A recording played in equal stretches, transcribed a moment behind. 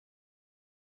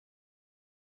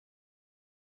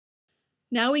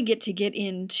Now we get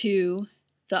into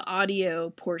the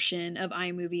audio portion of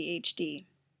iMovie HD.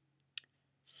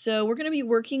 So we're going to be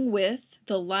working with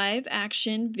the live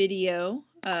action video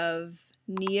of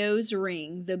Neo's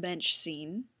ring, the bench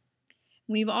scene.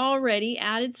 We've already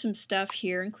added some stuff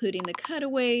here, including the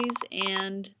cutaways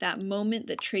and that moment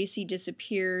that Tracy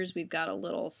disappears. We've got a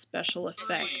little special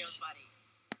effect.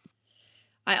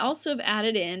 I also have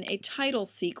added in a title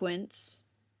sequence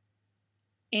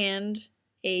and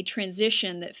a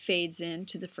transition that fades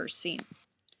into the first scene.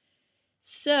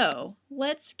 So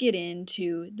let's get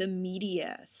into the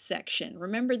media section.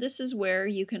 Remember, this is where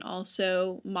you can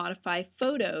also modify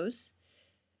photos.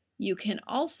 You can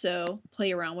also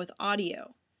play around with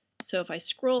audio. So if I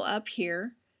scroll up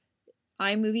here,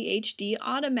 iMovie HD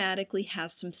automatically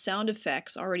has some sound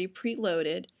effects already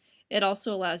preloaded. It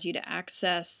also allows you to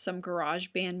access some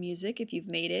GarageBand music if you've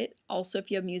made it. Also,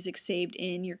 if you have music saved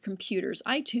in your computer's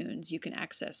iTunes, you can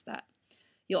access that.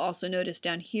 You'll also notice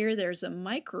down here there's a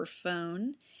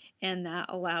microphone, and that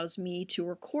allows me to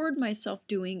record myself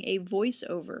doing a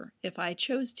voiceover if I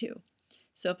chose to.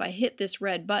 So if I hit this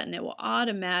red button, it will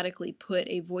automatically put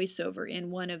a voiceover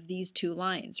in one of these two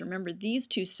lines. Remember, these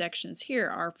two sections here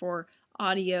are for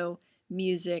audio,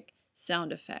 music,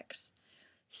 sound effects.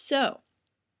 So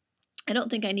I don't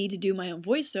think I need to do my own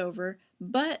voiceover,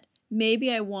 but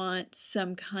maybe I want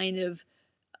some kind of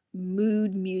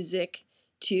mood music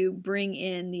to bring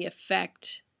in the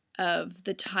effect of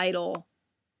the title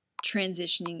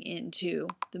transitioning into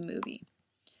the movie.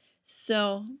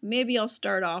 So maybe I'll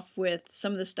start off with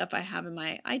some of the stuff I have in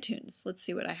my iTunes. Let's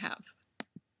see what I have.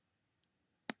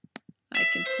 I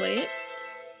can play it.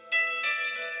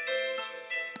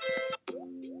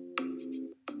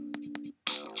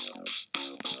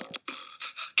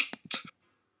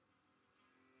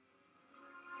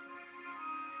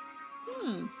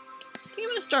 I think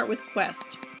I'm going to start with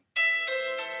Quest.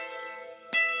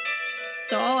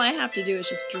 So all I have to do is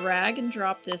just drag and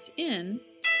drop this in,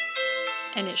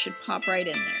 and it should pop right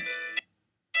in there.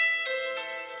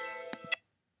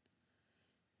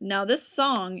 Now this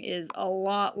song is a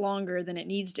lot longer than it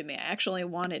needs to be. I actually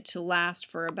want it to last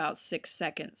for about 6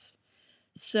 seconds.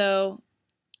 So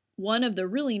one of the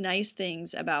really nice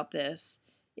things about this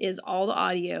is all the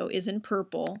audio is in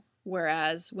purple,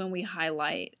 whereas when we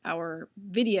highlight our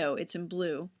video, it's in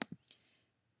blue.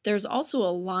 There's also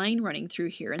a line running through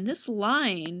here, and this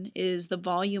line is the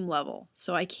volume level.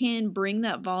 So I can bring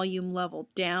that volume level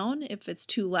down if it's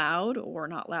too loud or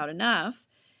not loud enough.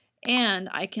 And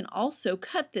I can also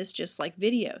cut this just like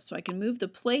video. So I can move the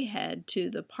playhead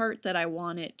to the part that I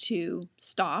want it to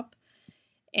stop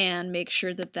and make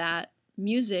sure that that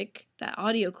music, that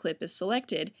audio clip is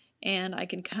selected. And I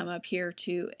can come up here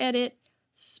to edit,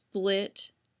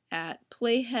 split at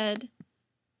playhead.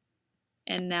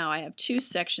 And now I have two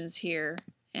sections here,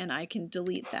 and I can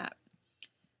delete that.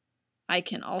 I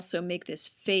can also make this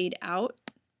fade out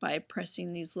by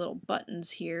pressing these little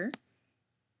buttons here.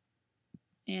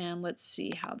 And let's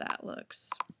see how that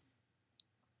looks.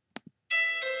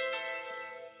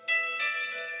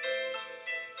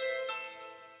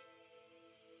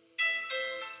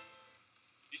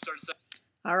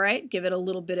 All right, give it a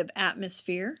little bit of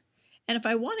atmosphere. And if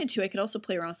I wanted to, I could also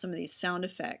play around with some of these sound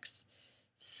effects.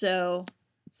 So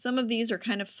some of these are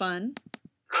kind of fun.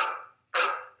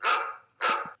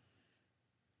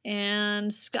 And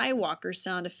Skywalker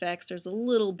sound effects, there's a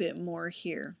little bit more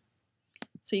here.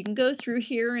 So you can go through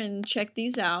here and check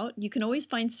these out. You can always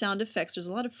find sound effects. There's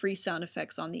a lot of free sound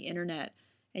effects on the internet,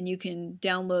 and you can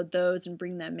download those and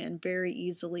bring them in very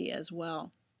easily as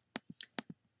well.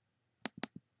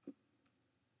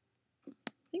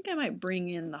 I think I might bring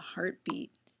in the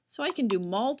heartbeat. So I can do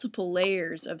multiple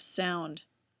layers of sound,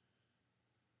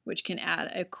 which can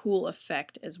add a cool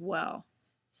effect as well.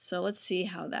 So let's see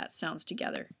how that sounds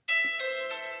together.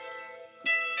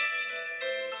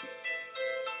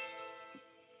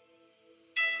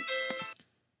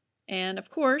 And of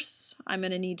course, I'm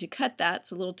going to need to cut that.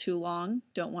 It's a little too long.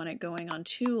 Don't want it going on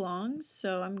too long.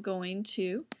 So I'm going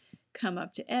to come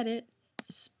up to Edit,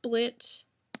 Split,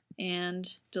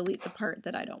 and delete the part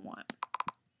that I don't want.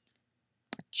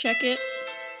 Check it.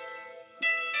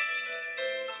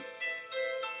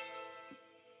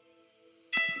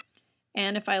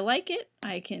 And if I like it,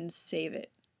 I can save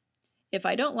it. If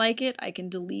I don't like it, I can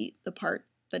delete the part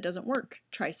that doesn't work.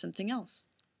 Try something else.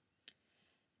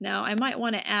 Now I might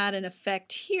want to add an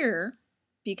effect here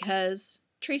because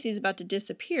Tracy's about to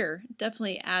disappear.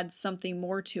 Definitely add something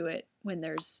more to it when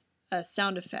there's a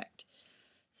sound effect.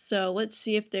 So let's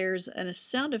see if there's a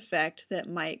sound effect that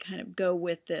might kind of go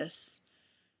with this.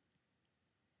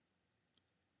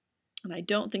 And I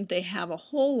don't think they have a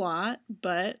whole lot,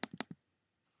 but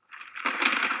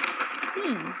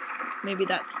Maybe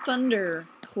that thunder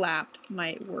clap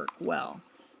might work well.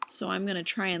 So I'm going to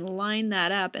try and line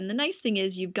that up. And the nice thing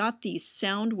is you've got these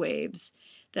sound waves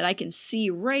that I can see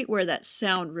right where that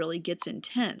sound really gets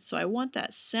intense. So I want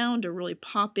that sound to really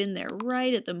pop in there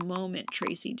right at the moment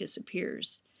Tracy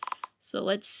disappears. So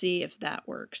let's see if that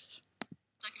works.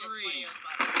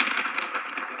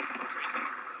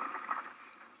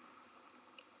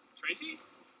 Tracy?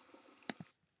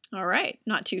 All right,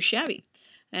 not too shabby.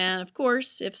 And of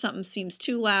course, if something seems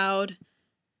too loud,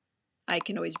 I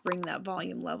can always bring that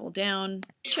volume level down,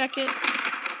 check it.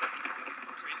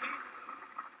 Tracy?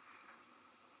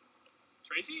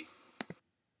 Tracy?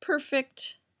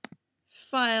 Perfect.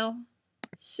 File,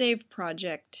 save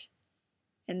project,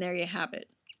 and there you have it.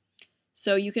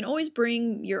 So you can always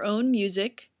bring your own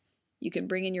music. You can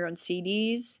bring in your own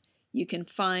CDs. You can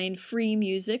find free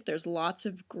music. There's lots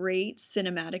of great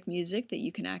cinematic music that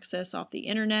you can access off the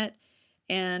internet.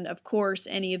 And of course,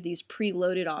 any of these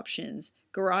preloaded options.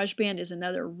 GarageBand is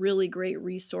another really great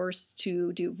resource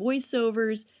to do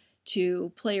voiceovers,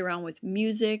 to play around with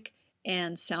music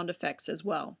and sound effects as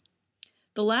well.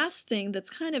 The last thing that's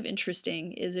kind of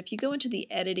interesting is if you go into the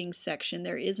editing section,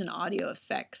 there is an audio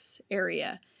effects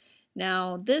area.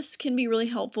 Now, this can be really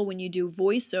helpful when you do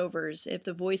voiceovers, if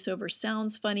the voiceover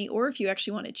sounds funny, or if you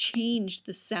actually want to change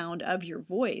the sound of your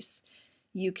voice.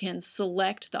 You can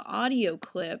select the audio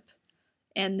clip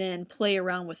and then play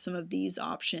around with some of these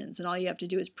options. And all you have to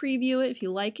do is preview it. If you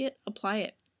like it, apply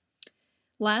it.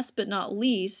 Last but not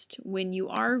least, when you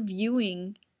are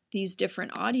viewing these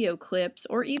different audio clips,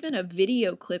 or even a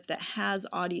video clip that has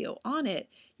audio on it,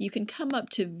 you can come up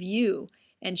to View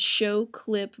and Show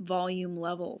Clip Volume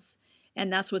Levels.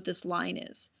 And that's what this line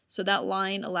is. So that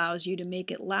line allows you to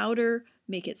make it louder,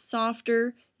 make it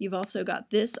softer. You've also got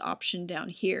this option down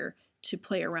here to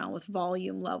play around with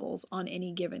volume levels on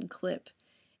any given clip.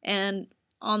 And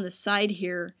on the side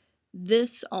here,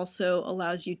 this also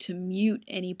allows you to mute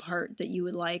any part that you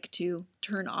would like to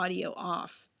turn audio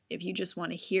off if you just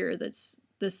want to hear this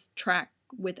track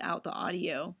without the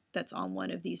audio that's on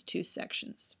one of these two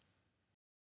sections.